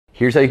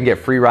Here's how you can get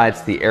free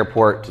rides to the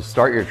airport to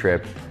start your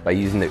trip by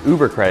using the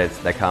Uber credits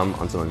that come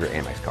on some of your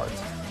Amex cards.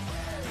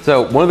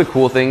 So one of the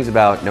cool things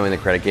about knowing the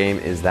credit game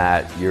is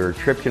that your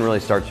trip can really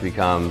start to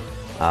become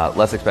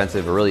less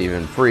expensive or really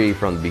even free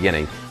from the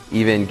beginning.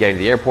 Even getting to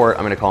the airport,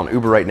 I'm gonna call an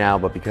Uber right now,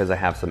 but because I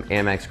have some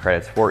Amex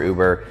credits for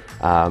Uber,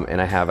 and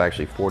I have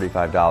actually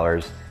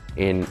 $45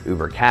 in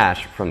Uber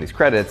cash from these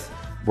credits,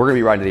 we're gonna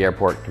be riding to the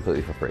airport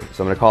completely for free.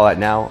 So I'm gonna call that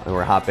now and we're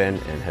gonna hop in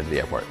and head to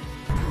the airport.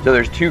 So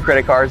there's two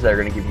credit cards that are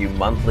gonna give you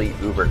monthly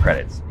Uber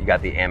credits. You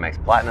got the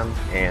Amex Platinum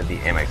and the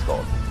Amex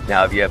Gold.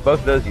 Now, if you have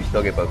both of those, you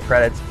still get both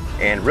credits,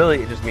 and really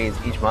it just means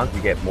each month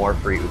you get more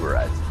free Uber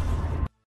rides.